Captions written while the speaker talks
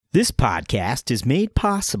This podcast is made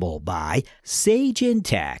possible by Sage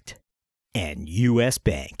Intact and U.S.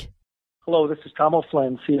 Bank. Hello, this is Tom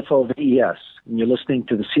O'Flynn, CFO of AES, and you're listening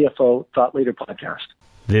to the CFO Thought Leader Podcast.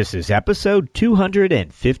 This is episode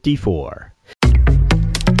 254.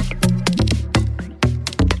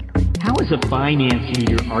 How as a finance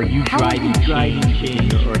leader are you driving change in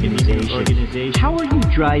your organization? How are you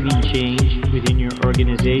driving change within your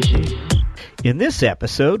organization? In this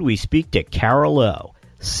episode, we speak to Carol Lowe,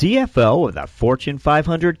 CFO of the Fortune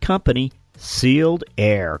 500 company, Sealed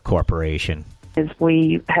Air Corporation.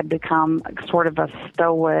 We had become sort of a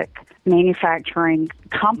stoic manufacturing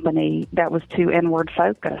company that was too inward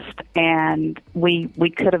focused, and we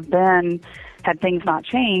could have been, had things not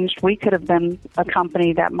changed, we could have been a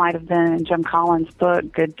company that might have been in Jim Collins'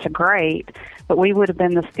 book, Good to Great, but we would have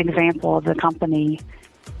been this example of the company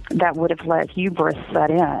that would have let hubris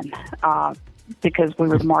set in, because we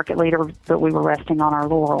were the market leader, but we were resting on our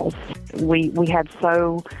laurels. We had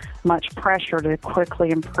so much pressure to quickly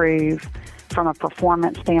improve from a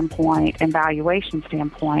performance standpoint and valuation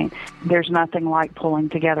standpoint. There's nothing like pulling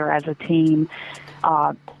together as a team,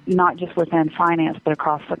 not just within finance, but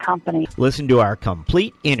across the company. Listen to our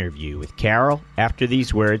complete interview with Carol after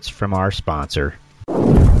these words from our sponsor.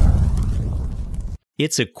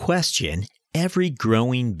 It's a question every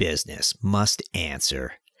growing business must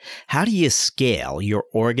answer. How do you scale your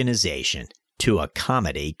organization to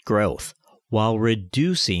accommodate growth while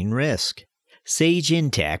reducing risk? Sage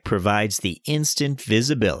Intact provides the instant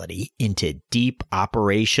visibility into deep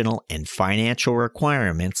operational and financial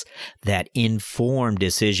requirements that inform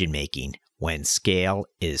decision-making when scale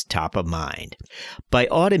is top of mind. By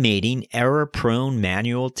automating error-prone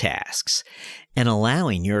manual tasks and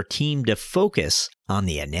allowing your team to focus on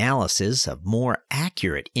the analysis of more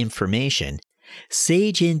accurate information,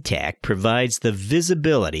 Sage Intact provides the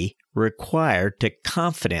visibility required to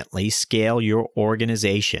confidently scale your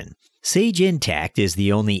organization. Sage Intact is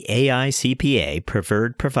the only AICPA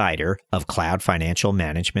preferred provider of cloud financial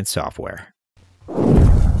management software.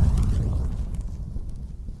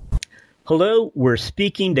 Hello, we're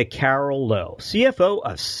speaking to Carol Lowe, CFO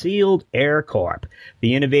of Sealed Air Corp,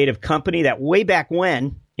 the innovative company that way back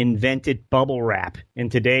when invented bubble wrap and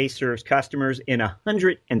today serves customers in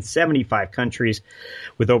 175 countries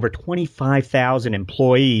with over 25,000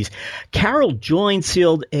 employees. Carol joined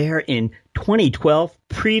Sealed Air in 2012.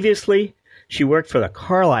 Previously, she worked for the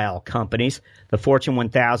Carlyle companies, the Fortune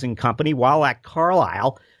 1000 company. While at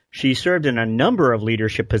Carlyle, she served in a number of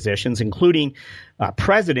leadership positions, including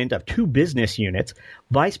president of 2 business units,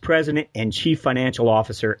 vice president and chief financial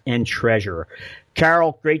officer and treasurer.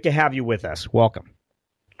 Carol, great to have you with us. Welcome.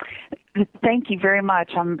 Thank you very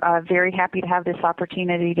much. I'm very happy to have this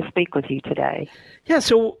opportunity to speak with you today. Yeah,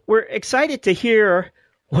 so we're excited to hear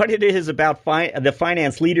what it is about the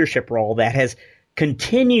finance leadership role that has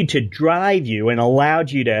continued to drive you and allowed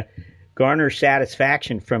you to garner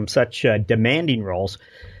satisfaction from such demanding roles.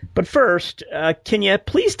 But first, can you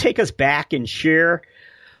please take us back and share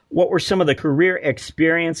what were some of the career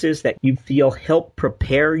experiences that you feel helped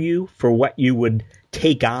prepare you for what you would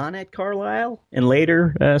take on at Carlyle and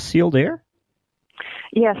later Sealed Air?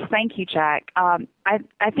 Yes, thank you, Jack. I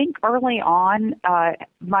think early on,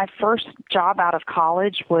 my first job out of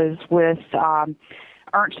college was with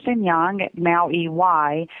Ernst & Young, now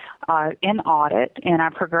EY, in audit, and I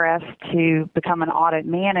progressed to become an audit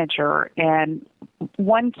manager. And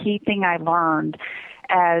one key thing I learned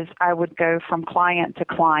as I would go from client to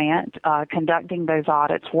client, conducting those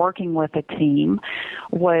audits, working with a team,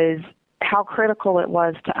 was how critical it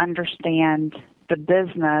was to understand the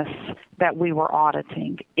business that we were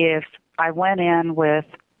auditing. If I went in with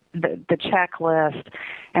the checklist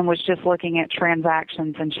and was just looking at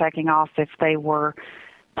transactions and checking off if they were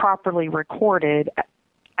properly recorded,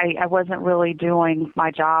 I wasn't really doing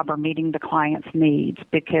my job or meeting the client's needs,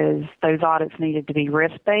 because those audits needed to be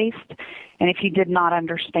risk-based. And if you did not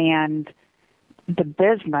understand the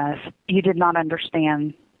business, you did not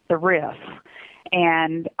understand the risk.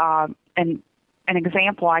 And an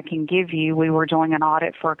example I can give you, we were doing an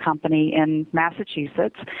audit for a company in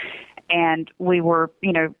Massachusetts, and we were,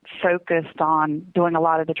 focused on doing a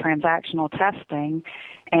lot of the transactional testing.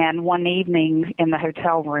 And one evening in the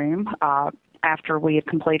hotel room, after we had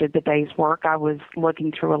completed the day's work, I was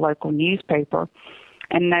looking through a local newspaper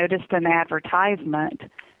and noticed an advertisement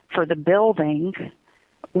for the building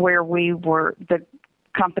where the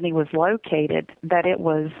company was located, that it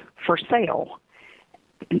was for sale.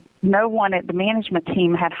 No one at the management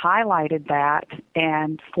team had highlighted that,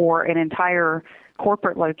 and for an entire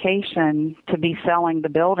corporate location to be selling the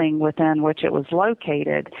building within which it was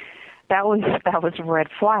located, that was a red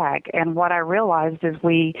flag. And what I realized is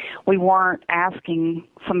we weren't asking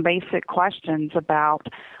some basic questions about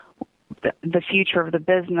the future of the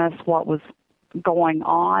business, what was going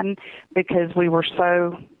on, because we were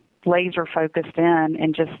so laser focused in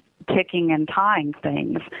and just ticking and tying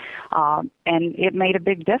things. And it made a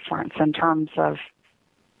big difference in terms of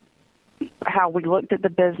how we looked at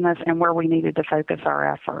the business and where we needed to focus our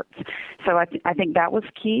efforts. So I think that was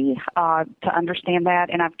key to understand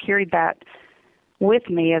that, and I've carried that with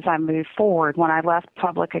me as I move forward. When I left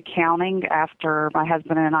public accounting after my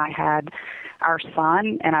husband and I had our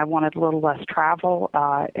son, and I wanted a little less travel,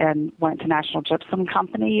 and went to National Gypsum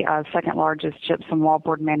Company, second largest gypsum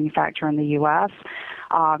wallboard manufacturer in the U.S.,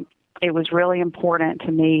 it was really important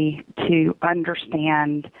to me to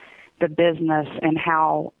understand the business and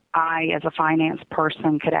how I, as a finance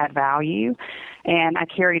person, could add value. And I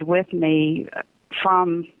carried with me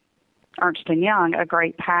from Ernst & Young a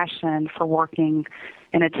great passion for working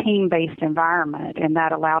in a team-based environment, and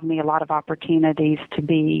that allowed me a lot of opportunities to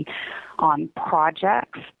be on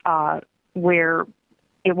projects where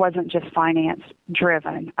it wasn't just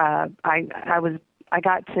finance-driven. I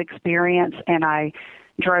got to experience, and I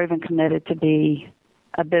drove and committed to be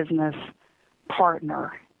a business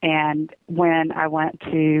partner. And when I went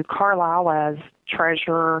to Carlisle as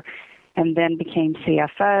treasurer and then became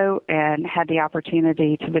CFO and had the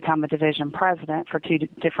opportunity to become a division president for two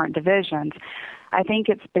different divisions, I think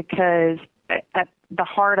it's because at the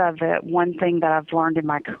heart of it, one thing that I've learned in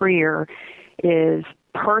my career is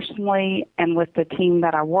personally and with the team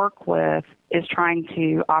that I work with is trying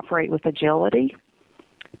to operate with agility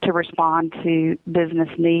to respond to business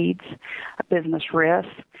needs, business risks.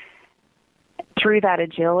 Through that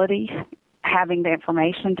agility, having the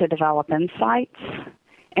information to develop insights.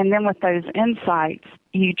 And then with those insights,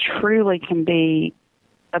 you truly can be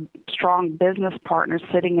a strong business partner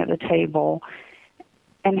sitting at the table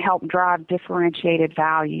and help drive differentiated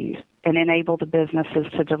values and enable the businesses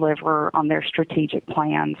to deliver on their strategic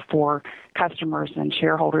plans for customers and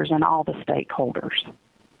shareholders and all the stakeholders.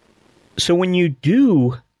 So when you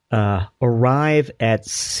do arrive at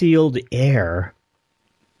Sealed Air,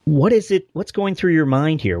 what is it? What's going through your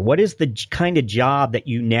mind here? What is the kind of job that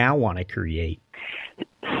you now want to create?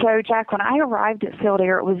 So, Jack, when I arrived at Sealed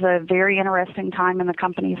Air, it was a very interesting time in the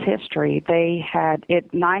company's history. They had,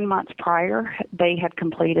 9 months prior, they had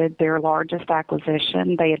completed their largest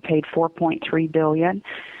acquisition. They had paid $4.3 billion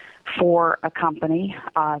for a company.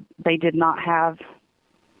 They did not have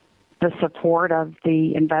the support of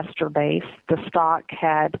the investor base. The stock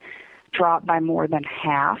had dropped by more than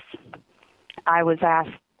half. I was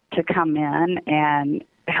asked to come in and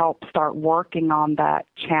help start working on that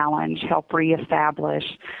challenge, help reestablish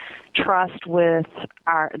trust with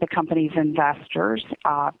the company's investors,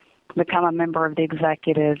 become a member of the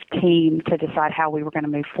executive team to decide how we were going to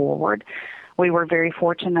move forward. We were very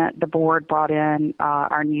fortunate. The board brought in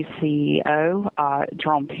our new CEO,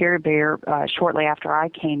 Jerome Peribere, shortly after I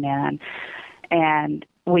came in, and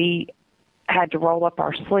we had to roll up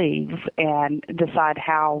our sleeves and decide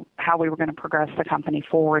how we were going to progress the company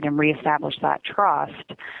forward and reestablish that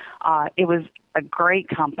trust. It was a great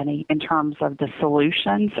company in terms of the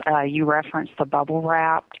solutions. You referenced the bubble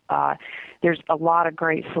wrap. There's a lot of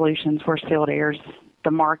great solutions where Sealed Air's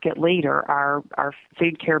the market leader. Our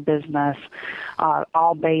food care business,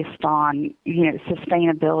 all based on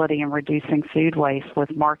sustainability and reducing food waste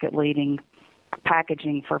with market leading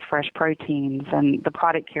packaging for fresh proteins. And the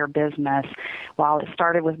product care business, while it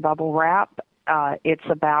started with bubble wrap, it's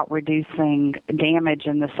about reducing damage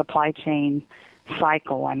in the supply chain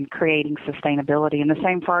cycle and creating sustainability. And the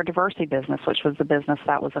same for our diversity business, which was the business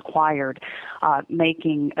that was acquired,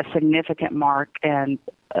 making a significant mark and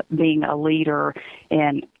being a leader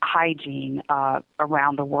in hygiene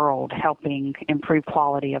around the world, helping improve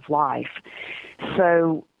quality of life.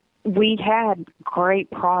 So we had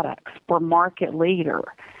great products. We're market leader.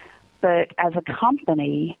 But as a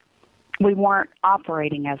company, we weren't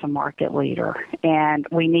operating as a market leader. And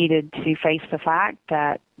we needed to face the fact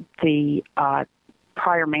that the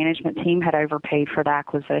prior management team had overpaid for the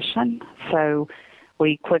acquisition. So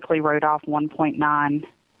we quickly wrote off $1.9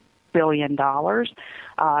 billion.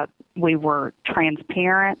 We were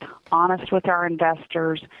transparent, honest with our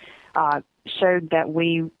investors, showed that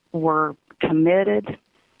we were committed,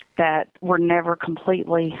 that we're never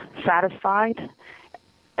completely satisfied,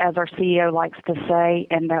 as our CEO likes to say,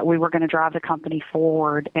 and that we were going to drive the company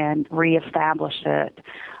forward and reestablish it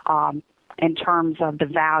in terms of the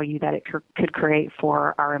value that it could create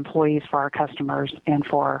for our employees, for our customers, and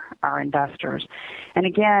for our investors. And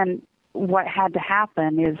again, what had to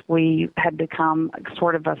happen is we had become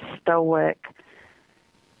sort of a stoic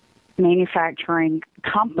manufacturing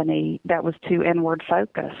company that was too inward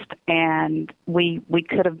focused. And we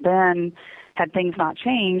could have been, had things not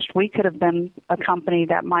changed, we could have been a company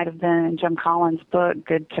that might have been in Jim Collins' book,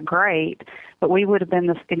 Good to Great, but we would have been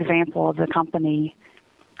this example of the company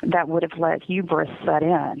that would have let hubris set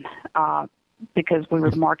in because we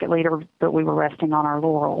were the market leader, but we were resting on our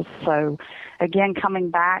laurels. So again,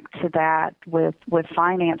 coming back to that with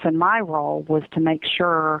finance, and my role was to make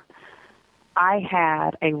sure I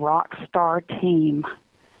had a rock star team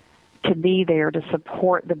to be there to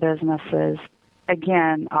support the businesses.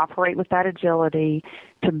 Again, operate with that agility,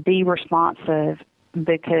 to be responsive,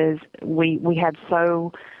 because we had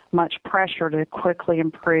so much pressure to quickly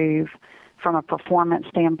improve from a performance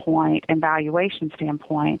standpoint and valuation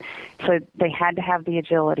standpoint. So they had to have the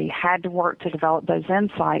agility, had to work to develop those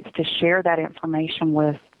insights, to share that information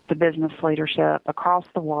with the business leadership across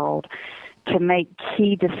the world, to make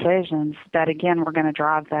key decisions that, again, were going to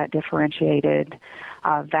drive that differentiated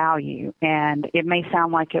value. And it may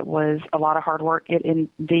sound like it was a lot of hard work. It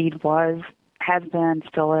indeed was, has been,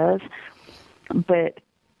 still is. But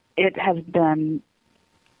it has been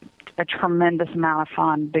a tremendous amount of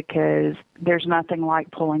fun, because there's nothing like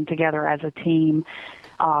pulling together as a team,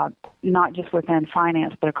 not just within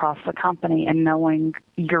finance, but across the company, and knowing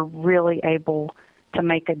you're really able to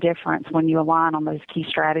make a difference when you align on those key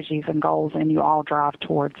strategies and goals and you all drive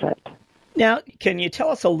towards it. Now, can you tell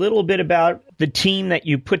us a little bit about the team that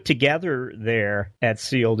you put together there at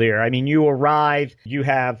Sealed Air? I mean, you arrive, you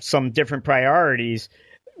have some different priorities.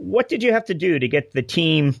 What did you have to do to get the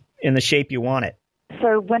team in the shape you want it?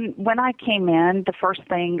 So when I came in, the first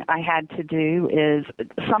thing I had to do is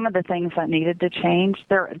some of the things that needed to change.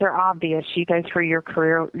 They're obvious. You go through your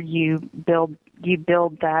career, you build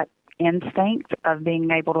that instinct of being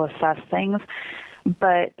able to assess things.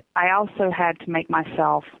 But I also had to make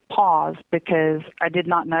myself pause, because I did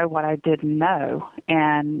not know what I didn't know.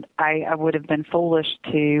 And I would have been foolish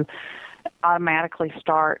to automatically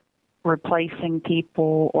start replacing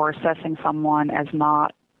people or assessing someone as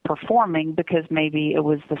not performing because maybe it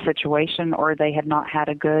was the situation or they had not had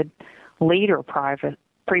a good leader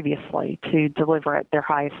previously to deliver at their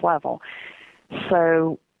highest level.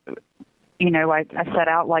 So, I set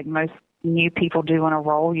out, like most new people do in a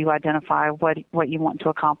role. You identify what you want to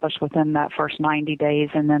accomplish within that first 90 days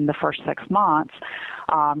and then the first 6 months.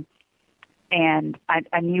 And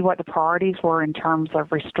I knew what the priorities were in terms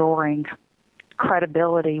of restoring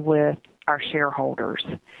credibility with our shareholders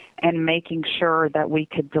and making sure that we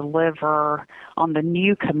could deliver on the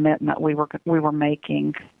new commitment we were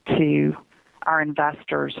making to our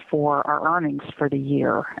investors for our earnings for the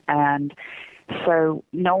year. And so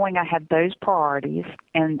knowing I had those priorities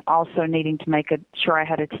and also needing to make sure I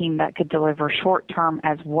had a team that could deliver short-term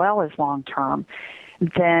as well as long-term,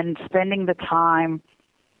 then spending the time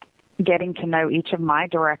getting to know each of my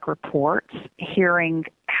direct reports, hearing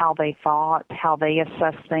how they thought, how they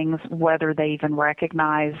assessed things, whether they even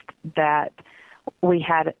recognized that we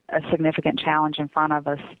had a significant challenge in front of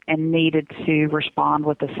us and needed to respond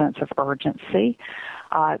with a sense of urgency,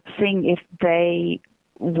 seeing if they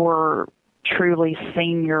were truly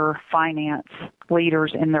senior finance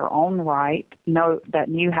leaders in their own right, that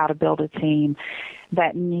knew how to build a team,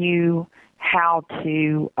 that knew how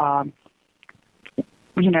to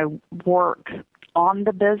work on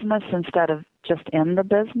the business instead of just in the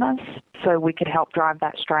business, so we could help drive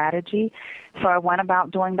that strategy. So I went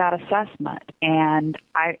about doing that assessment, and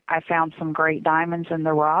I found some great diamonds in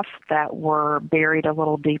the rough that were buried a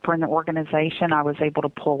little deeper in the organization I was able to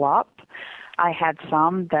pull up. I had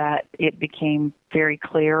some that it became very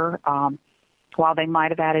clear, while they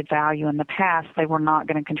might have added value in the past, they were not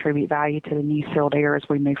going to contribute value to the new Sealed Air as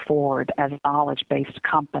we move forward as a knowledge-based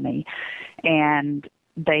company. And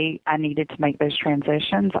I needed to make those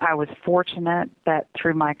transitions. I was fortunate that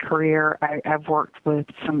through my career, I've worked with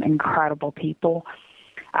some incredible people.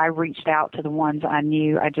 I reached out to the ones I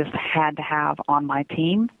knew I just had to have on my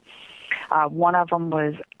team. One of them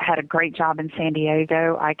had a great job in San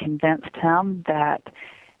Diego. I convinced him that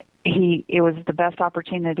it was the best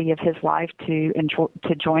opportunity of his life to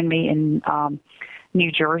join me in New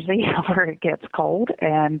Jersey, where it gets cold,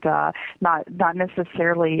 and not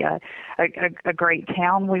necessarily a great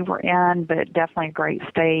town we were in, but definitely a great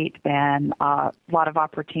state and a lot of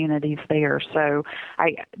opportunities there. So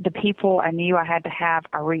the people I knew I had to have,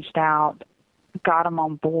 I reached out, got them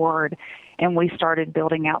on board, and we started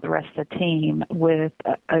building out the rest of the team with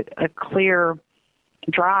a clear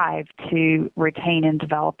drive to retain and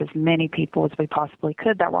develop as many people as we possibly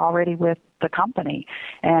could that were already with the company.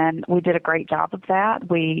 And we did a great job of that.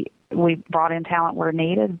 We brought in talent where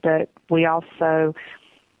needed, but we also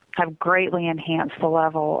have greatly enhanced the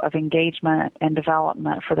level of engagement and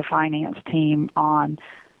development for the finance team on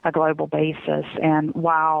a global basis. And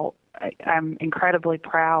while I'm incredibly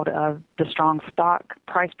proud of the strong stock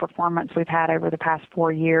price performance we've had over the past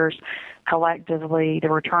 4 years, collectively, the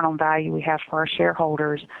return on value we have for our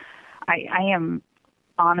shareholders, I am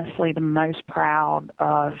honestly the most proud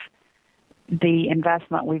of the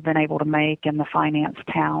investment we've been able to make in the finance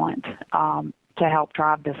talent to help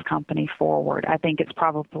drive this company forward. I think it's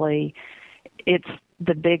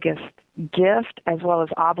the biggest gift as well as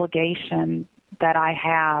obligation that I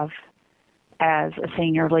have as a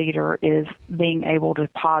senior leader is being able to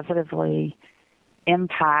positively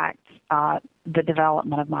impact the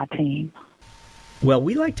development of my team. Well,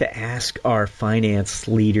 we like to ask our finance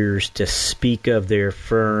leaders to speak of their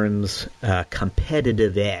firm's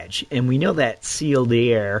competitive edge. And we know that Sealed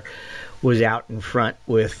Air was out in front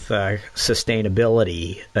with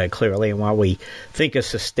sustainability, clearly. And while we think of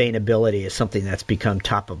sustainability as something that's become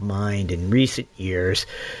top of mind in recent years,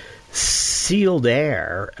 Sealed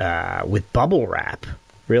Air with bubble wrap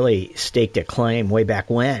really staked a claim way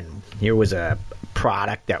back when. Here was a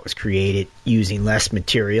product that was created using less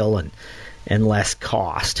material and less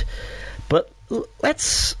cost. But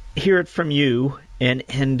let's hear it from you and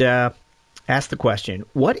ask the question,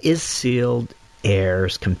 what is Sealed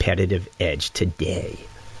Air's competitive edge today?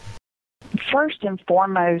 First and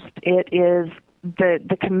foremost, it is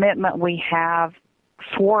the commitment we have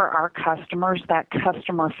for our customers, that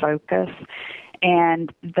customer focus,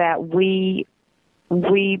 and that we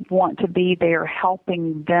want to be there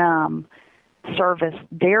helping them service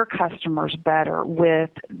their customers better with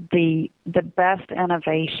the best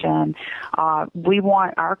innovation. We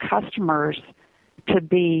want our customers to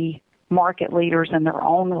be market leaders in their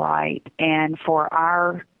own right, and for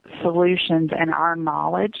our solutions and our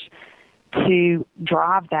knowledge to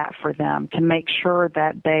drive that for them, to make sure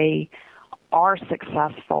that they are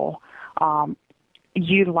successful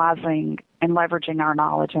utilizing and leveraging our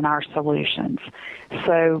knowledge and our solutions.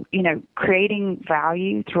 So, creating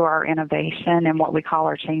value through our innovation and what we call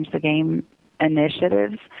our Change the Game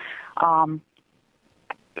initiatives,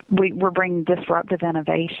 we're bringing disruptive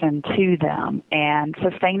innovation to them. And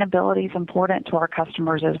sustainability is important to our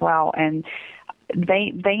customers as well. And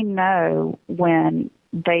they know when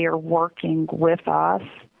they are working with us,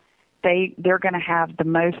 they're going to have the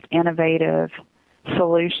most innovative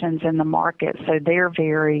solutions in the market, so they're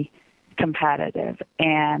very competitive.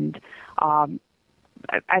 And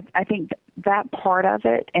I think that part of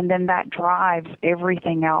it, and then that drives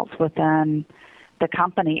everything else within the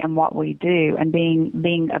company and what we do, and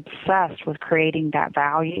being obsessed with creating that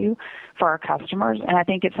value for our customers. And I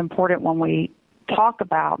think it's important when we talk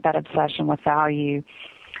about that obsession with value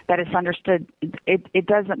that it's understood. It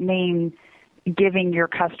doesn't mean giving your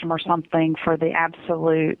customer something for the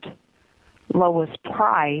absolute lowest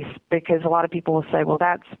price, because a lot of people will say, well,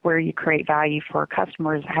 that's where you create value for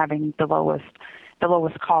customers, having the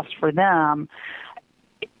lowest cost for them.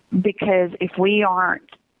 Because if we aren't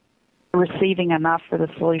receiving enough for the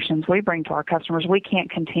solutions we bring to our customers, we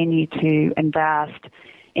can't continue to invest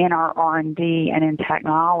in our R&D and in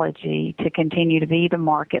technology to continue to be the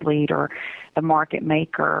market leader, the market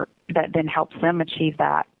maker that then helps them achieve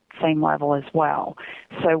that same level as well.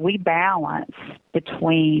 So we balance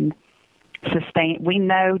between we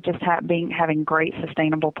know just having great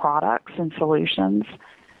sustainable products and solutions,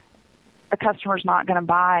 a customer's not going to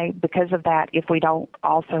buy because of that if we don't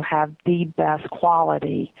also have the best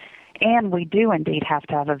quality. And we do indeed have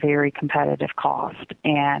to have a very competitive cost.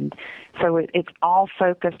 And so it's all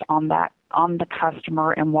focused on that, on the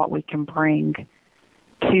customer and what we can bring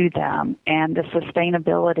to them. And the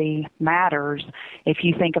sustainability matters. If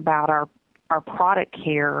you think about our product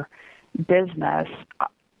care business,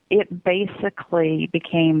 it basically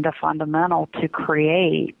became the fundamental to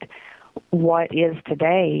create what is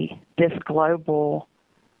today this global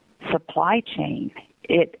supply chain.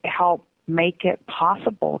 It helped make it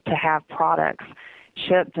possible to have products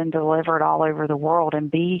shipped and delivered all over the world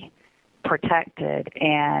and be protected.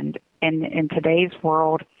 And in today's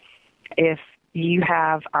world, if you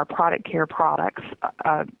have our product care products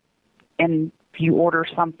and you order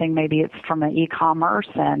something, maybe it's from an e-commerce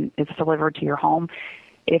and it's delivered to your home,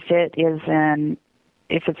 if it's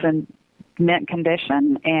in mint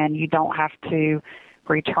condition and you don't have to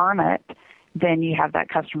return it, then you have that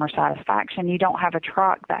customer satisfaction. You don't have a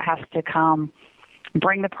truck that has to come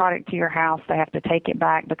bring the product to your house. They have to take it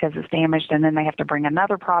back because it's damaged, and then they have to bring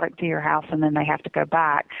another product to your house, and then they have to go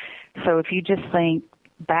back. So if you just think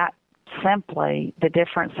that simply, the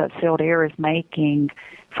difference that Sealed Air is making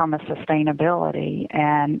from a sustainability,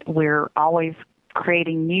 and we're always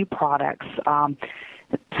creating new products.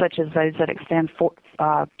 such as those that extend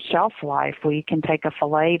shelf life. We can take a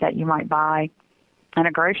filet that you might buy in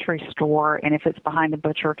a grocery store, and if it's behind the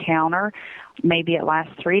butcher counter, maybe it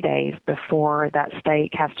lasts 3 days before that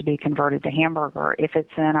steak has to be converted to hamburger. If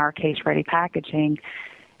it's in our case-ready packaging,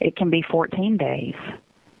 it can be 14 days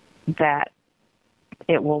that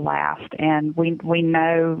it will last. And we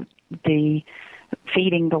know the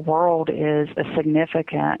feeding the world is a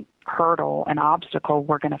significant hurdle and obstacle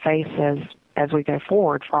we're going to face as we go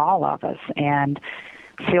forward for all of us. And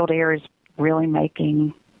Sealed Air is really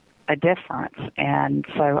making a difference. And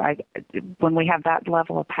so when we have that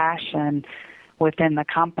level of passion within the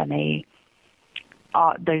company,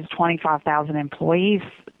 those 25,000 employees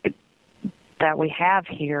that we have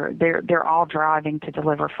here, they're all driving to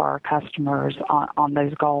deliver for our customers on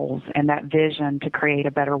those goals and that vision to create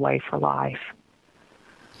a better way for life.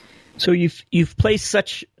 So you've placed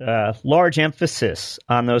such large emphasis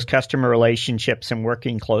on those customer relationships and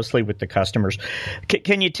working closely with the customers.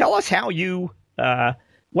 Can you tell us how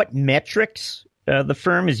what metrics the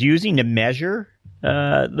firm is using to measure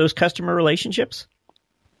those customer relationships?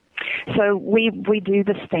 So we do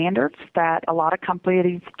the standards that a lot of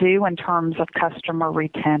companies do in terms of customer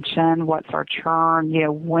retention. What's our churn,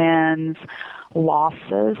 wins,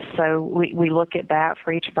 losses. So we look at that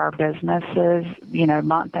for each of our businesses,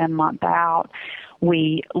 month in, month out.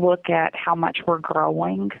 We look at how much we're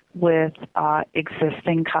growing with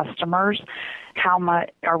existing customers. How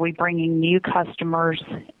much are we bringing new customers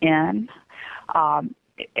in?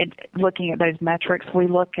 Looking at those metrics, we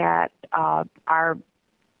look at our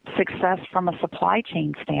success from a supply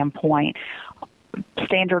chain standpoint,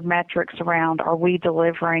 standard metrics around are we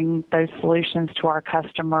delivering those solutions to our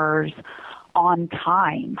customers on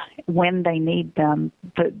time when they need them,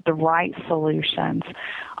 the right solutions.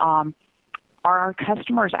 Are our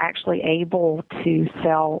customers actually able to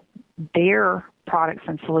sell their products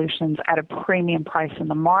and solutions at a premium price in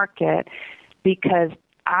the market because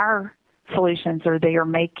our solutions are there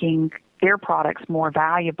making their products more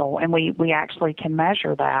valuable, and we actually can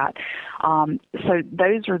measure that. So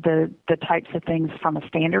those are the types of things from a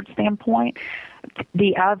standard standpoint.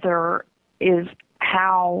 The other is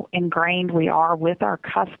how ingrained we are with our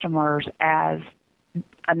customers as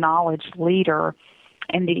a knowledge leader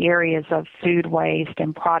in the areas of food waste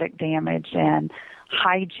and product damage and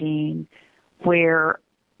hygiene, where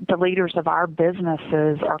the leaders of our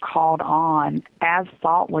businesses are called on as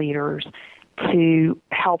thought leaders to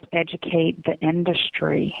help educate the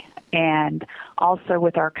industry. And also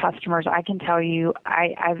with our customers, I can tell you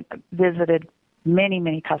I've visited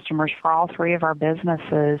many customers for all three of our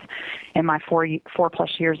businesses in my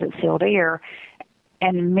 4+ years at Sealed Air,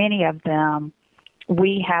 and many of them,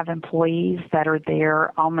 we have employees that are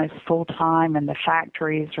there almost full-time in the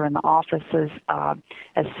factories or in the offices,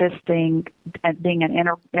 assisting and being an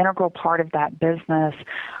integral part of that business.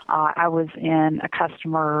 I was in a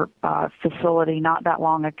customer facility not that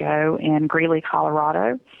long ago in Greeley,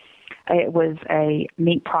 Colorado. It was a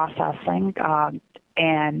meat processing,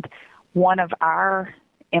 and one of our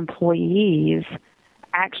employees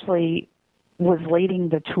actually was leading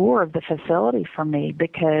the tour of the facility for me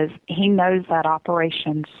because he knows that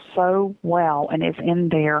operation so well and is in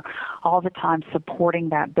there all the time supporting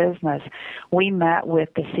that business. We met with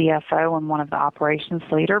the CFO and one of the operations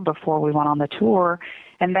leader before we went on the tour,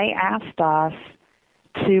 and they asked us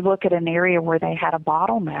to look at an area where they had a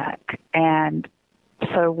bottleneck. And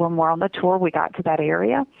so when we're on the tour, we got to that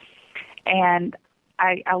area, and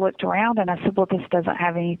I looked around and I said, well, this doesn't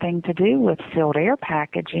have anything to do with Sealed Air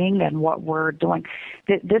packaging and what we're doing.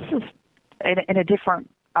 This is in a different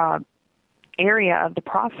area of the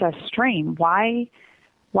process stream. Why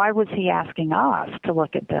was he asking us to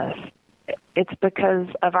look at this? It's because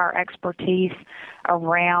of our expertise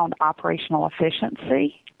around operational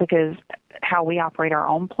efficiency, because how we operate our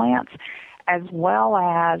own plants, as well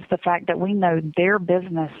as the fact that we know their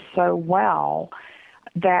business so well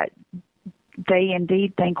that they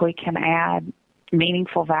indeed think we can add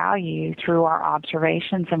meaningful value through our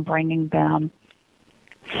observations and bringing them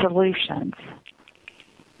solutions.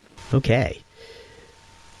 Okay.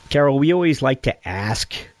 Carol, we always like to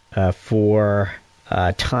ask for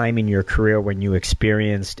a time in your career when you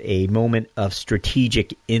experienced a moment of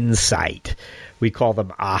strategic insight. We call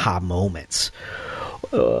them aha moments.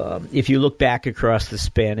 If you look back across the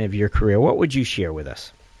span of your career, what would you share with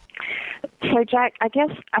us? So, Jack, I guess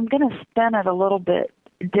I'm going to spin it a little bit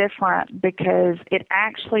different because it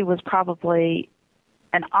actually was probably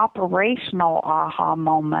an operational aha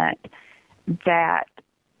moment that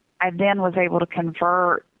I then was able to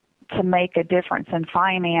convert to make a difference in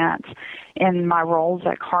finance in my roles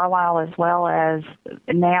at Carlisle as well as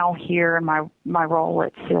now here in my role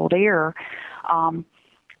at Sealed Air.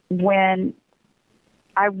 When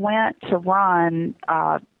I went to run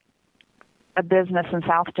a business in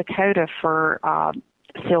South Dakota for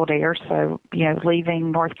Sealed Air, so,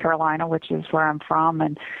 leaving North Carolina, which is where I'm from,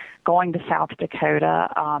 and going to South Dakota,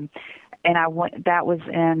 and that was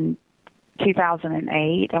in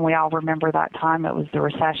 2008, and we all remember that time. It was the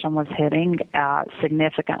recession was hitting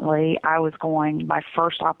significantly. I was going my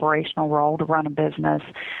first operational role to run a business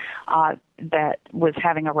that was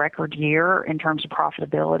having a record year in terms of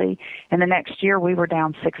profitability. And the next year, we were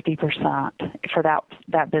down 60% for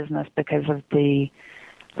that business because of the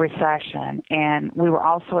recession. And we were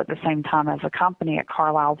also at the same time as a company at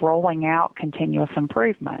Carlisle rolling out continuous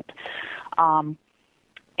improvement.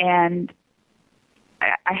 And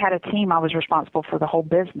I had a team. I was responsible for the whole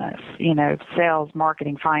business, sales,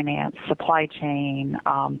 marketing, finance, supply chain,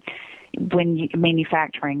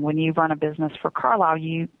 manufacturing. When you run a business for Carlisle,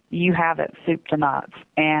 you have it soup to nuts.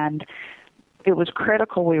 And it was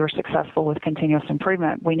critical we were successful with continuous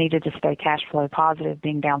improvement. We needed to stay cash flow positive,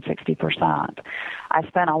 being down 60%. I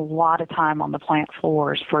spent a lot of time on the plant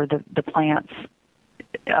floors for the plants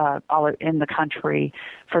all in the country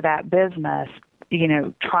for that business,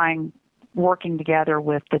 working together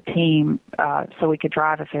with the team so we could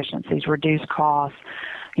drive efficiencies, reduce costs,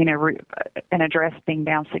 and address being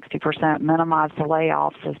down 60%, minimize the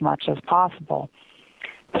layoffs as much as possible.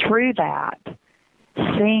 Through that,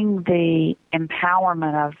 seeing the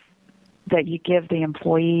empowerment that you give the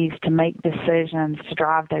employees to make decisions to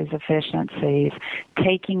drive those efficiencies,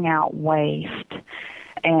 taking out waste,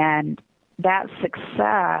 and that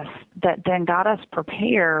success that then got us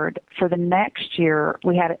prepared for the next year.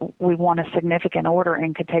 We won a significant order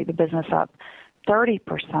and could take the business up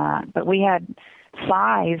 30%, but we had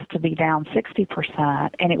size to be down 60%,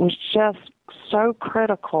 and it was just so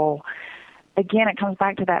critical. Again, it comes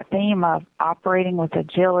back to that theme of operating with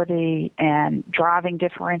agility and driving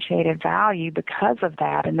differentiated value because of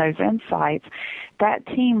that and those insights. That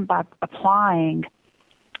team, by applying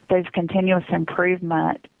those continuous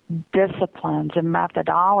improvement disciplines and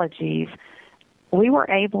methodologies, we were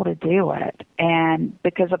able to do it. And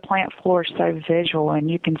because a plant floor is so visual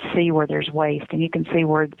and you can see where there's waste and you can see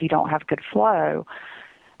where you don't have good flow,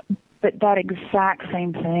 but that exact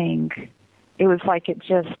same thing, it was like it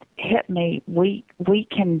just hit me. We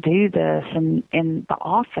can do this in the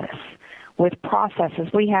office with processes.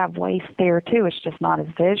 We have waste there too. It's just not as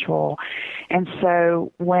visual. And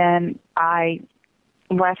so when I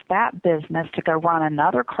left that business to go run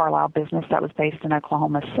another Carlisle business that was based in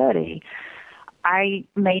Oklahoma City, I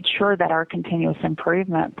made sure that our continuous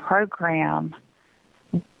improvement program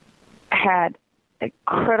had a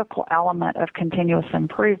critical element of continuous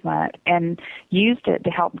improvement and used it to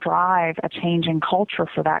help drive a change in culture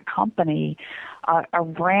for that company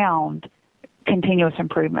around continuous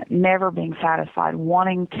improvement, never being satisfied,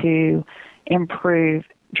 wanting to improve,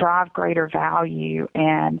 drive greater value,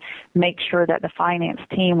 and make sure that the finance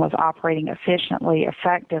team was operating efficiently,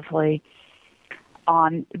 effectively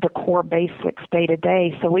on the core basics day to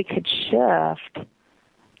day, so we could shift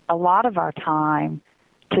a lot of our time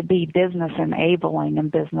to be business enabling and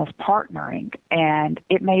business partnering. And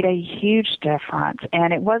it made a huge difference.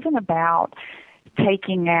 And it wasn't about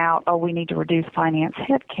taking out, we need to reduce finance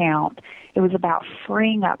headcount. It was about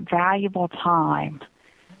freeing up valuable time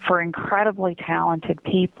for incredibly talented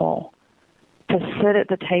people to sit at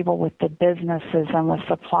the table with the businesses and with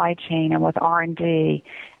supply chain and with R&D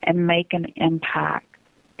and make an impact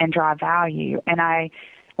and drive value. And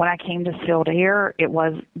when I came to Sealed Air,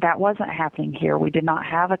 that wasn't happening here. We did not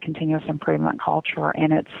have a continuous improvement culture,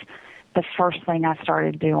 and it's the first thing I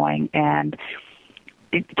started doing. And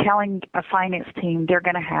telling a finance team they're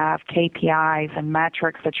going to have KPIs and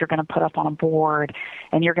metrics that you're going to put up on a board,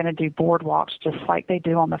 and you're going to do boardwalks just like they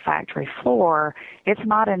do on the factory floor, it's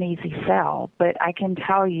not an easy sell. But I can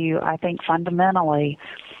tell you, I think fundamentally,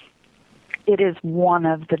 it is one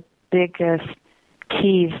of the biggest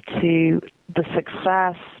keys to the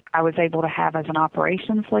success I was able to have as an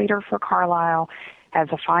operations leader for Carlisle, as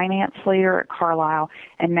a finance leader at Carlisle,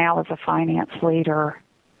 and now as a finance leader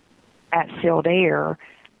at Sealed Air,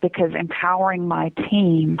 because empowering my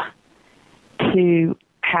team to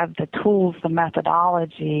have the tools, the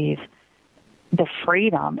methodologies, the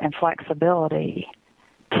freedom and flexibility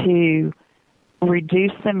to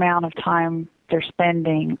reduce the amount of time they're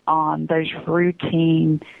spending on those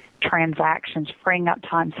routine transactions, freeing up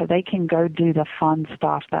time so they can go do the fun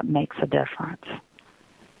stuff that makes a difference.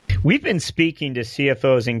 We've been speaking to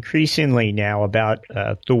CFOs increasingly now about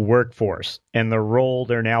the workforce and the role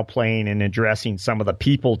they're now playing in addressing some of the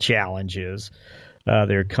people challenges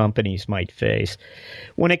their companies might face.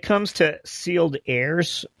 When it comes to Sealed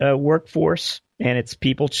Air's workforce and its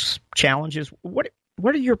people challenges, what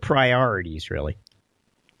are your priorities, really?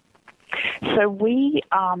 So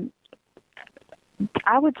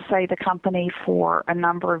I would say the company for a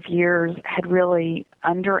number of years had really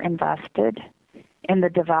underinvested in the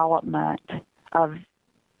development of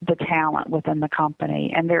the talent within the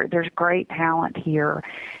company. And there's great talent here,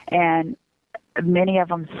 and many of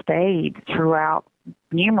them stayed throughout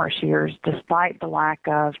numerous years despite the lack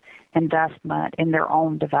of investment in their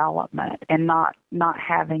own development and not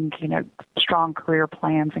having, strong career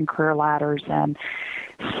plans and career ladders. And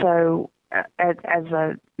so as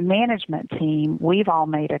a management team, we've all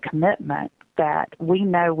made a commitment that we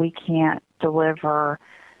know we can't deliver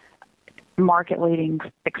market-leading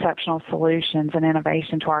exceptional solutions and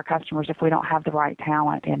innovation to our customers if we don't have the right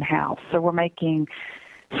talent in-house. So we're making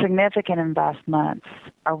significant investments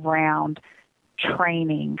around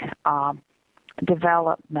training,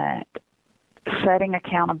 development, setting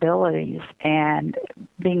accountabilities, and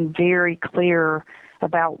being very clear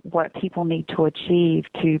about what people need to achieve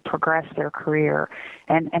to progress their career,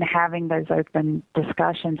 and having those open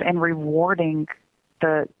discussions and rewarding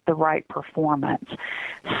the right performance.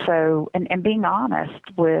 So, and being honest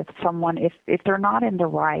with someone, if they're not in the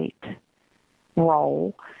right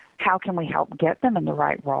role, how can we help get them in the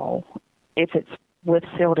right role? If it's with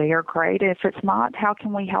Sealed Air, great. If it's not, how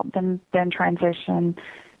can we help them then transition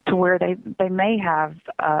to where they may have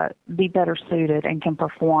be better suited and can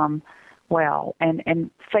perform well, and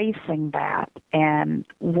facing that and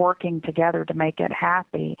working together to make it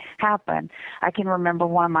happen. I can remember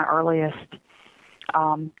one of my earliest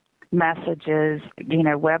messages,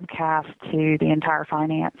 webcast to the entire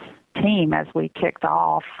finance team as we kicked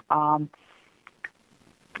off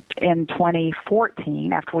in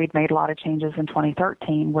 2014, after we'd made a lot of changes in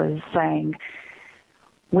 2013, was saying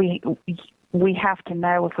we have to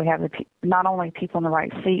know if we have not only people in the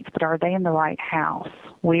right seats, but are they in the right house?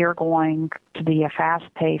 We are going to be a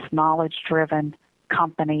fast-paced, knowledge-driven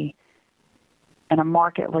company and a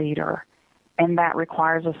market leader, and that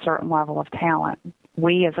requires a certain level of talent.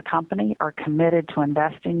 We as a company are committed to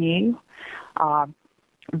invest in you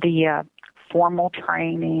via formal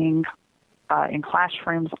training, in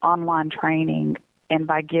classrooms, online training, and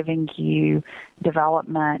by giving you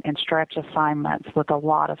development and stretch assignments with a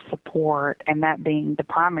lot of support, and that being the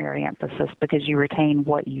primary emphasis because you retain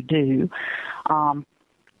what you do.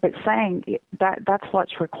 But saying that's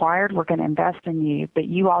what's required, we're going to invest in you, but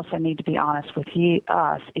you also need to be honest with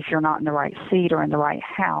us. If you're not in the right seat or in the right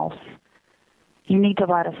house, you need to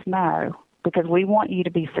let us know, because we want you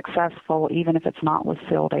to be successful even if it's not with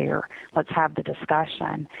Sealed Air. Let's have the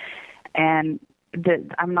discussion. And this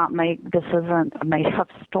isn't a made-up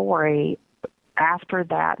story. After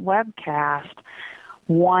that webcast,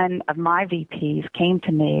 one of my VPs came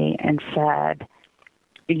to me and said,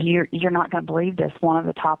 you're not going to believe this. One of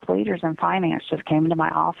the top leaders in finance just came into my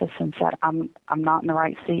office and said, I'm not in the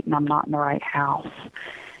right seat and I'm not in the right house.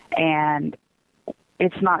 And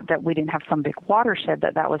it's not that we didn't have some big watershed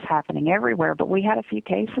that was happening everywhere, but we had a few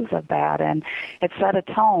cases of that, and it set a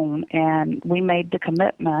tone, and we made the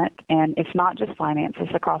commitment, and it's not just finance,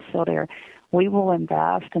 it's across Sealed Air. We will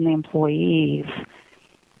invest in the employees,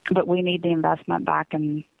 but we need the investment back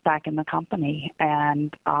in the company,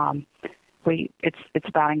 and it's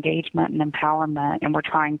about engagement and empowerment, and we're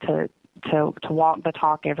trying to walk the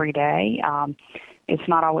talk every day. It's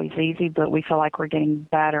not always easy, but we feel like we're getting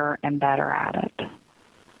better and better at it.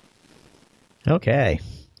 Okay.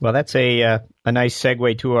 Well, that's a nice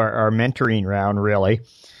segue to our mentoring round, really.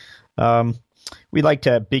 We'd like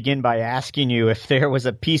to begin by asking you if there was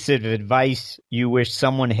a piece of advice you wish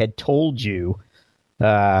someone had told you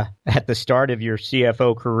at the start of your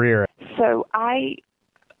CFO career. So I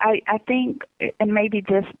think, and maybe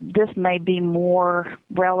this may be more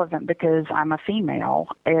relevant because I'm a female,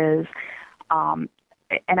 is, and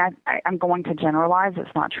I'm going to generalize,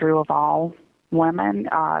 it's not true of all women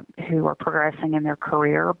who are progressing in their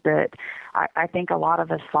career, but I think a lot of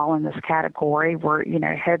us fall in this category. We're,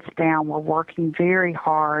 heads down, we're working very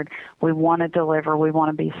hard, we want to deliver, we want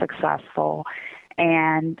to be successful,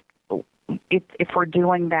 and if we're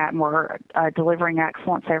doing that and we're delivering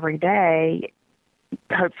excellence every day,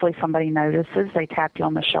 hopefully somebody notices, they tap you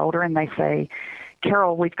on the shoulder and they say,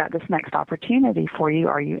 Carol, we've got this next opportunity for you.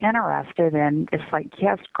 Are you interested? And it's like,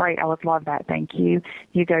 yes, great. I would love that. Thank you.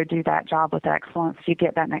 You go do that job with excellence. You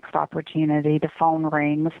get that next opportunity. The phone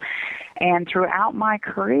rings. And throughout my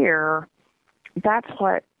career, that's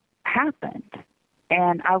what happened.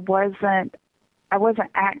 And I wasn't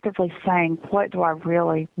actively saying, what do I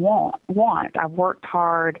really want? I worked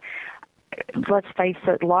hard. Let's face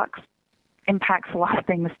it, luck impacts a lot of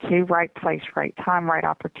things too, right place, right time, right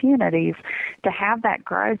opportunities. To have that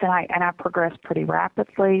growth, and I progressed pretty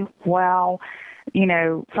rapidly. Well,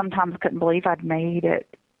 sometimes couldn't believe I'd made it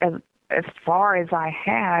as far as I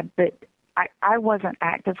had, but I wasn't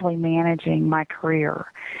actively managing my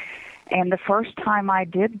career. And the first time I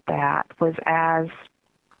did that was as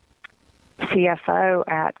CFO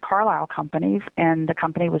at Carlisle Companies, and the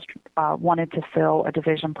company was wanted to fill a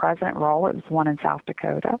division president role. It was one in South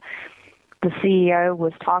Dakota. The CEO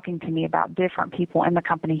was talking to me about different people in the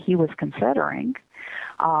company he was considering,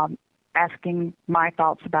 asking my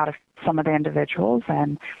thoughts about some of the individuals,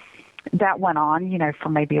 and that went on, for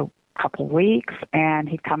maybe a couple of weeks, and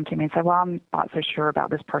he'd come to me and say, well, I'm not so sure about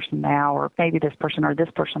this person now, or maybe this person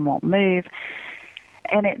won't move.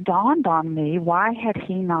 And it dawned on me, why had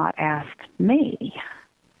he not asked me?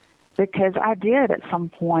 Because I did at some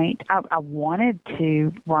point. I wanted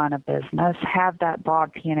to run a business, have that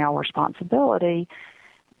broad P&L responsibility.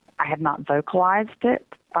 I had not vocalized it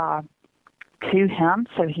to him,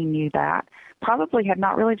 so he knew that. Probably had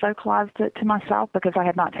not really vocalized it to myself because I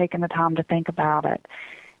had not taken the time to think about it.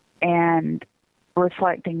 And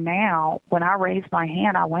reflecting now, when I raised my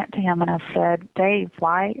hand, I went to him and I said, Dave,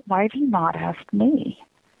 why have you not asked me?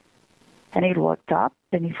 And he looked up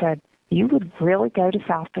and he said, you would really go to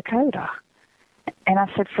South Dakota? And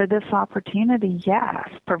I said, for this opportunity, yes,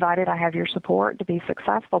 provided I have your support to be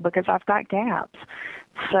successful, because I've got gaps.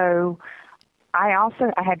 So I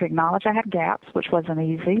had to acknowledge I had gaps, which wasn't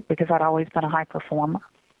easy because I'd always been a high performer,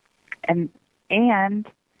 and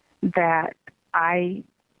that I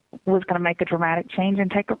was going to make a dramatic change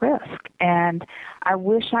and take a risk. And I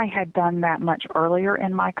wish I had done that much earlier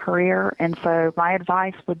in my career. And so my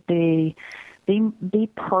advice would be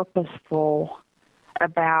purposeful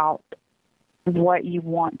about what you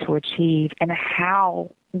want to achieve and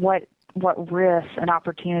what risks and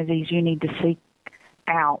opportunities you need to seek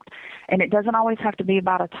out. And it doesn't always have to be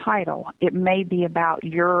about a title. It may be about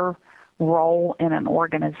your role in an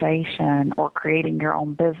organization or creating your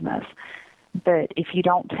own business. But if you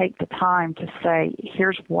don't take the time to say,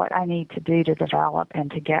 here's what I need to do to develop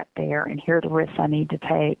and to get there, and here are the risks I need to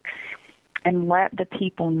take, and let the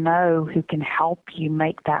people know who can help you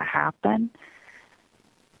make that happen,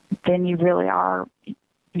 then you really are,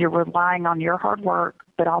 you're relying on your hard work,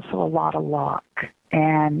 but also a lot of luck.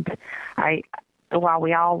 And while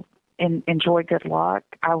we all enjoy good luck,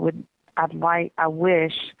 I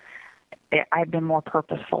wish I'd been more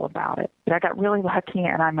purposeful about it. But I got really lucky,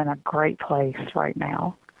 and I'm in a great place right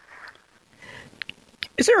now.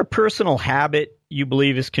 Is there a personal habit you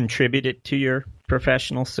believe has contributed to your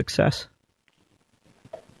professional success?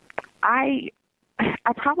 I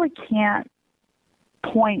probably can't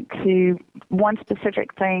point to one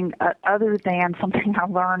specific thing other than something I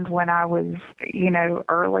learned when I was,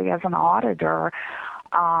 early as an auditor.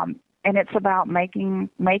 And it's about making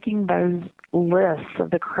those lists of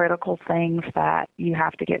the critical things that you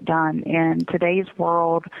have to get done. In today's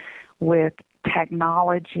world with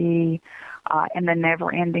technology and the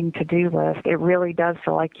never-ending to-do list, it really does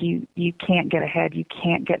feel like you can't get ahead. You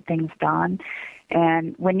can't get things done.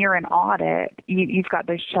 And when you're in audit, you've got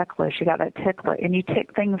those checklists, you got that tick list, and you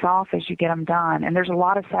tick things off as you get them done. And there's a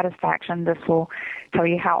lot of satisfaction. This will tell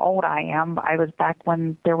you how old I am. I was back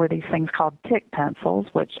when there were these things called tick pencils,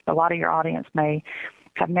 which a lot of your audience may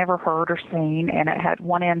have never heard or seen. And it had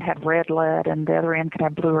one end had red lead, and the other end could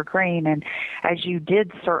have blue or green. And as you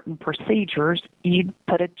did certain procedures, you'd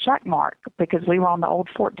put a check mark because we were on the old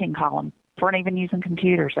 14 column. We weren't even using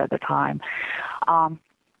computers at the time.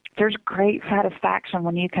 There's great satisfaction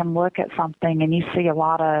when you can look at something and you see a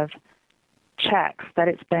lot of checks that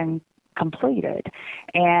it's been completed.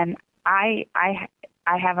 And I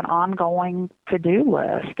have an ongoing to-do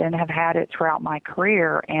list and have had it throughout my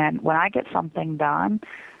career. And when I get something done,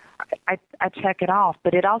 I check it off.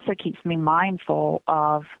 But it also keeps me mindful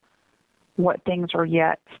of what things are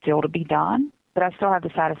yet still to be done. But I still have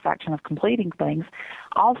the satisfaction of completing things.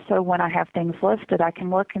 Also, when I have things listed, I can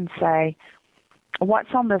look and say,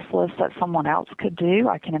 what's on this list that someone else could do?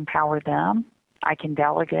 I can empower them. I can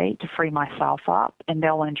delegate to free myself up, and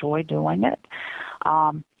they'll enjoy doing it.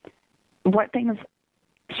 What things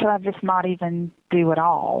should I just not even do at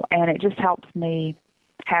all? And it just helps me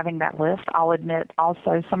having that list. I'll admit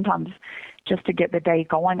also sometimes just to get the day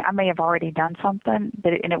going, I may have already done something,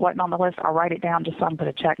 and it wasn't on the list. I'll write it down just so I can put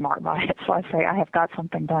a check mark by it. So I say I have got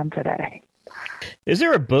something done today. Is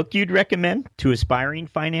there a book you'd recommend to aspiring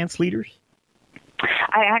finance leaders?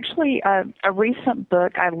 I actually, a recent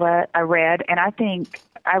book I read, and I think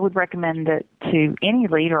I would recommend it to any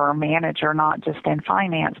leader or manager, not just in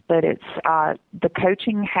finance, but it's The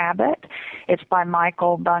Coaching Habit. It's by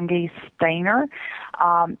Michael Bungay Stainer.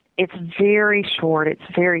 It's very short. It's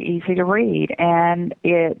very easy to read, and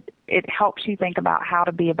it helps you think about how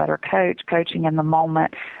to be a better coach, coaching in the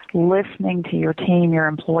moment, listening to your team, your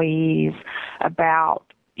employees about,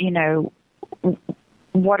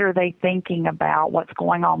 what are they thinking about, what's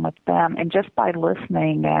going on with them, and just by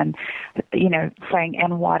listening and, saying,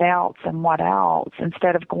 and what else,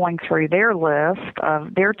 instead of going through their list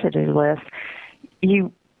of their to-do list,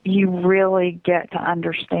 you really get to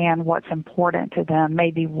understand what's important to them,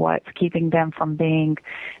 maybe what's keeping them from being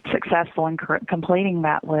successful in completing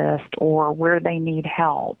that list or where they need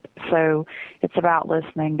help. So it's about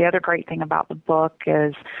listening. The other great thing about the book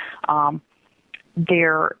is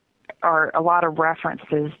there are a lot of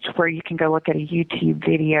references to where you can go look at a YouTube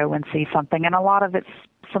video and see something, and a lot of it's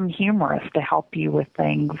some humorous to help you with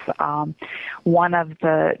things. One of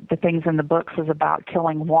the things in the books is about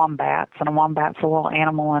killing wombats, and a wombat's a little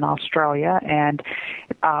animal in Australia, and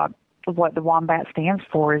what the wombat stands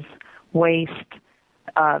for is waste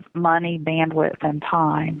of money, bandwidth, and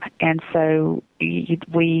time. And so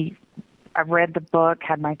I read the book,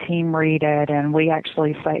 had my team read it, and we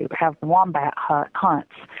actually have wombat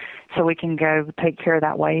hunts, so we can go take care of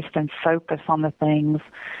that waste and focus on the things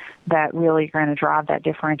that really are going to drive that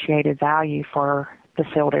differentiated value for the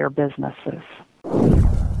Sealed Air businesses.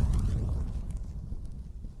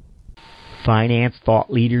 Finance thought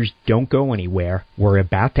leaders, don't go anywhere. We're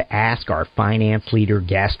about to ask our finance leader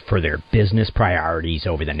guest for their business priorities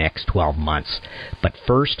over the next 12 months. But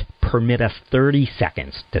first, permit us 30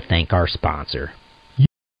 seconds to thank our sponsor.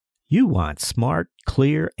 You want smart,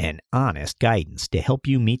 clear, and honest guidance to help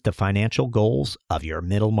you meet the financial goals of your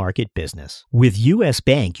middle market business. With U.S.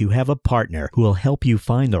 Bank, you have a partner who will help you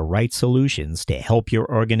find the right solutions to help your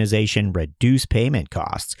organization reduce payment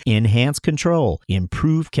costs, enhance control,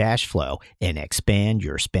 improve cash flow, and expand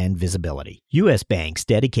your spend visibility. U.S. Bank's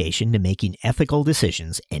dedication to making ethical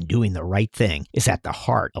decisions and doing the right thing is at the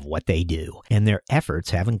heart of what they do, and their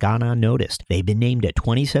efforts haven't gone unnoticed. They've been named a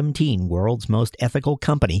 2017 World's Most Ethical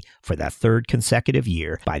Company for the third consecutive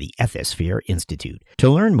year by the Ethisphere Institute.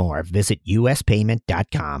 To learn more, visit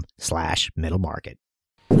uspayment.com/middle-market.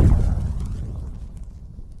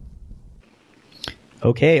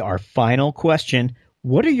 Okay, our final question.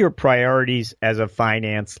 What are your priorities as a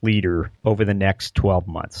finance leader over the next 12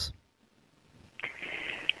 months?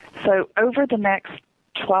 So over the next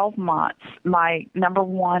 12 months, my number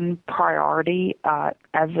one priority, as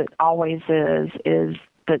it always is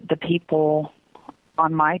the people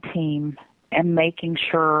on my team and making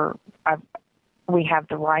sure we have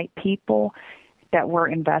the right people, that we're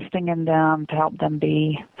investing in them to help them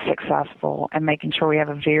be successful, and making sure we have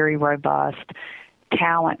a very robust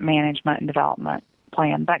talent management and development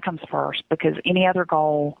plan. That comes first, because any other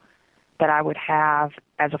goal that I would have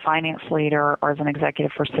as a finance leader or as an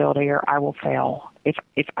executive for Sealed Air, I will fail if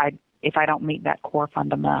I don't meet that core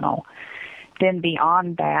fundamental. Then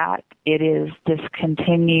beyond that, it is this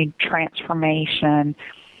continued transformation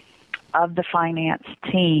of the finance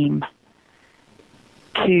team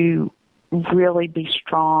to really be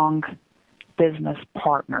strong business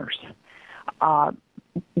partners,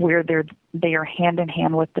 where they are hand in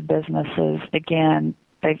hand with the businesses. Again,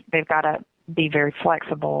 they've got to be very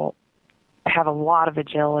flexible, have a lot of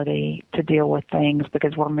agility to deal with things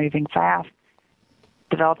because we're moving fast,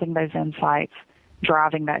 developing those insights,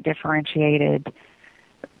 driving that differentiated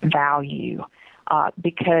value.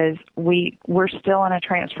 Because we're still in a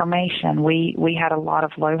transformation. We had a lot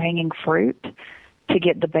of low-hanging fruit to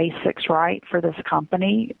get the basics right for this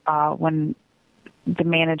company when the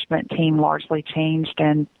management team largely changed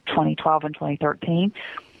in 2012 and 2013.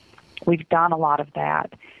 We've done a lot of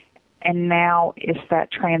that. And now it's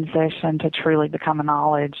that transition to truly become a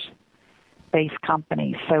knowledge-based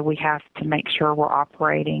company. So we have to make sure we're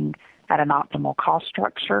operating at an optimal cost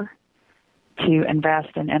structure, to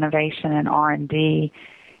invest in innovation and R&D,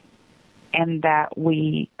 and that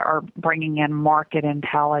we are bringing in market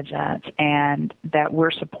intelligence, and that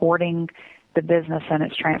we're supporting the business in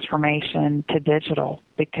its transformation to digital,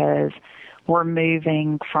 because we're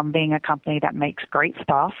moving from being a company that makes great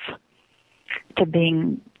stuff to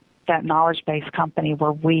being that knowledge-based company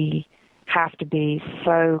where we have to be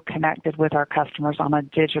so connected with our customers on a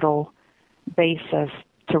digital basis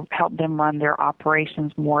to help them run their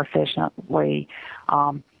operations more efficiently.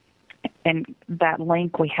 And that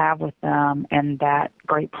link we have with them and that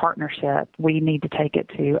great partnership, we need to take it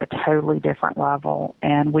to a totally different level.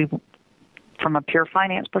 And we from a pure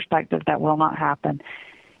finance perspective, that will not happen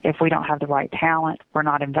if we don't have the right talent. We're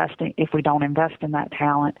not investing if we don't invest in that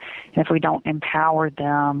talent, and if we don't empower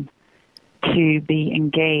them to be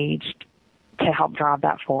engaged to help drive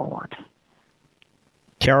that forward.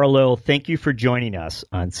 Carol Lowe, thank you for joining us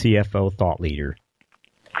on CFO Thought Leader.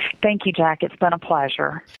 Thank you, Jack. It's been a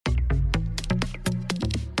pleasure.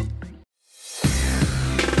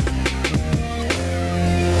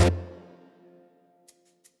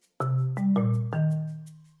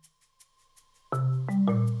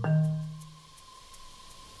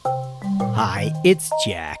 Hi, it's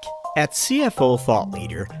Jack. At CFO Thought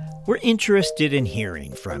Leader, we're interested in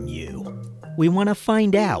hearing from you. We want to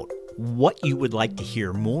find out what you would like to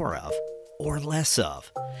hear more of or less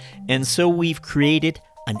of. And so we've created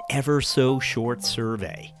an ever so short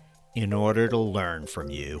survey in order to learn from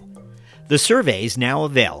you. The survey is now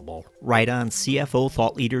available right on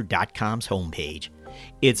CFOThoughtLeader.com's homepage.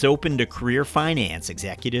 It's open to career finance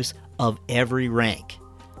executives of every rank.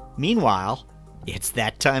 Meanwhile, it's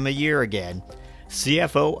that time of year again.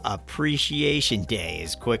 CFO Appreciation Day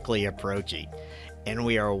is quickly approaching, and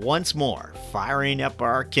we are once more firing up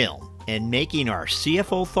our kiln and making our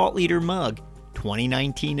CFO Thought Leader Mug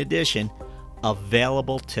 2019 edition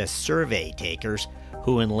available to survey takers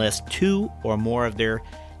who enlist 2 or more of their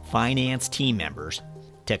finance team members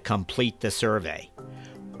to complete the survey.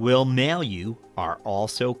 We'll mail you our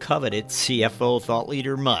also coveted CFO Thought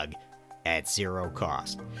Leader Mug at zero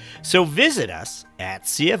cost. So visit us at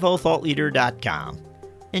CFOThoughtLeader.com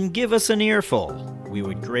and give us an earful. We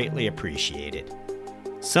would greatly appreciate it.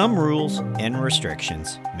 Some rules and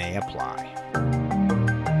restrictions may apply.